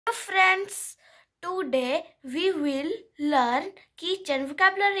Friends, today we will learn kitchen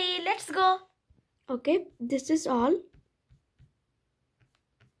vocabulary. Let's go. Okay, this is all.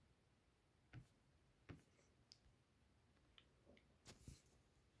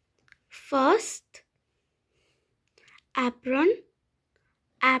 First, apron,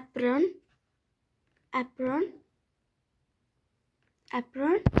 apron, apron,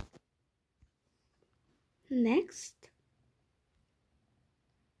 apron. Next,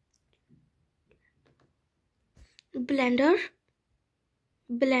 blender,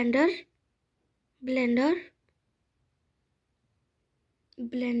 blender, blender,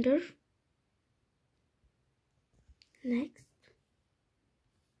 blender. Next,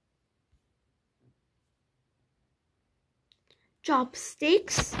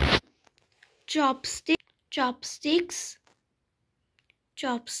 chopsticks, chopsticks, chopsticks,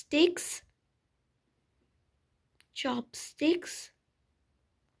 chopsticks, chopsticks.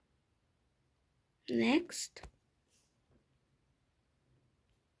 Next,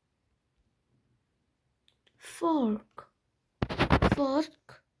 fork,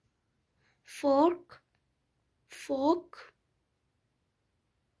 fork, fork, fork,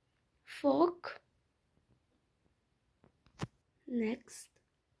 fork. Next,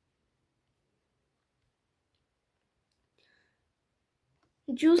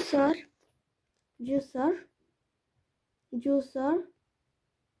 juicer, juicer, juicer,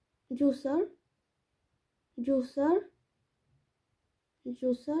 juicer, juicer,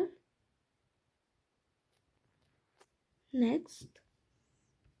 juicer. Next,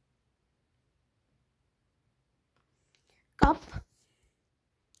 cup,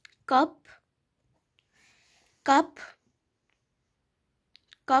 cup, cup,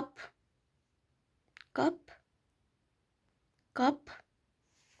 cup, cup, cup.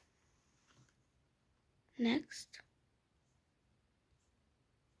 Next,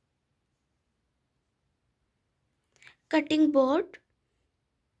 cutting board,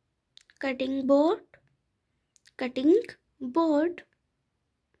 cutting board, cutting board,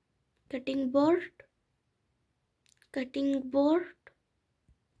 cutting board, cutting board,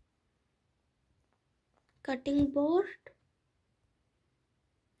 cutting board.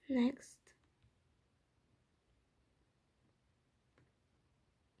 Next,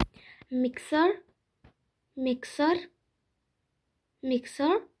 mixer, mixer,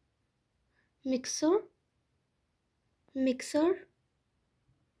 mixer, mixer, mixer.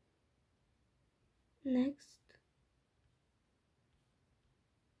 Next,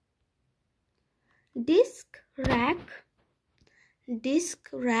 disc rack, disc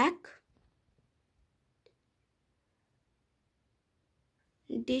rack,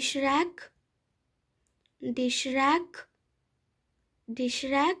 dish rack, dish rack, dish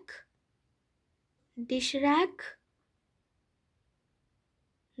rack, dish rack,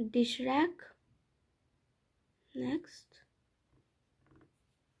 dish rack. Next,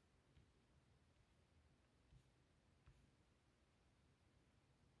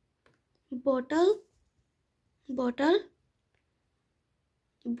 bottle, bottle,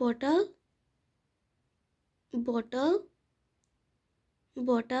 bottle, bottle,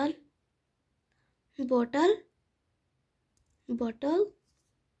 bottle, bottle, bottle,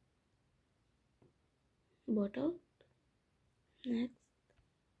 bottle. Next,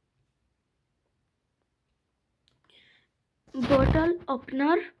 bottle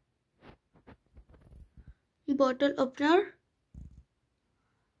opener, bottle opener,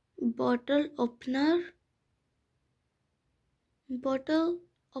 bottle opener, bottle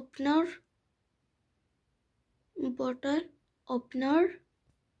opener, bottle opener.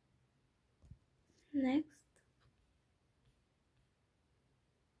 Next,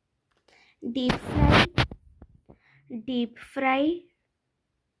 deep fry, deep fry,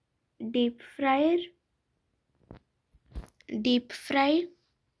 deep fryer, deep fry,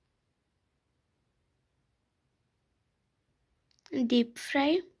 deep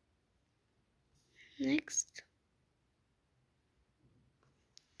fry. Next,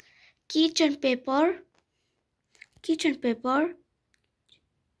 kitchen paper, kitchen paper,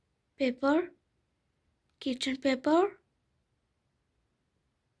 paper, kitchen paper,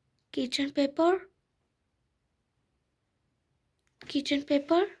 kitchen paper, kitchen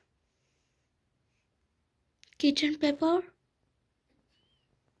paper, kitchen paper.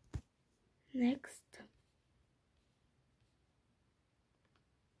 Next,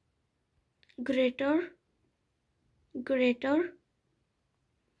 grater, grater,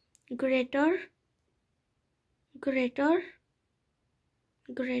 grater, grater,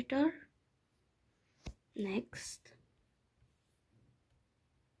 grater. Next,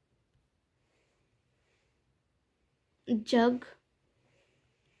 jug,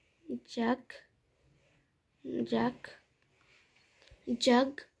 jug, jug,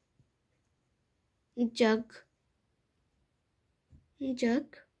 jug, jug,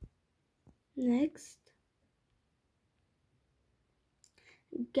 jug. Next,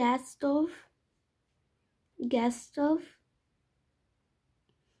 gas stove, gas stove,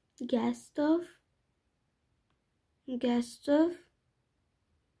 gas stove, gas stove.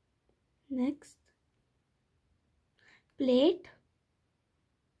 Next, plate,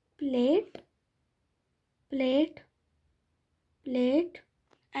 plate, plate, plate.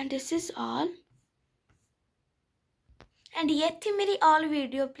 And this is all. And ये थी मेरी all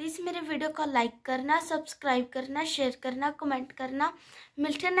video. Please मेरे video को like करना, subscribe करना, share करना, comment करना।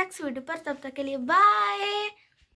 मिलते हैं नेक्स्ट वीडियो पर, तब तक के लिए बाय।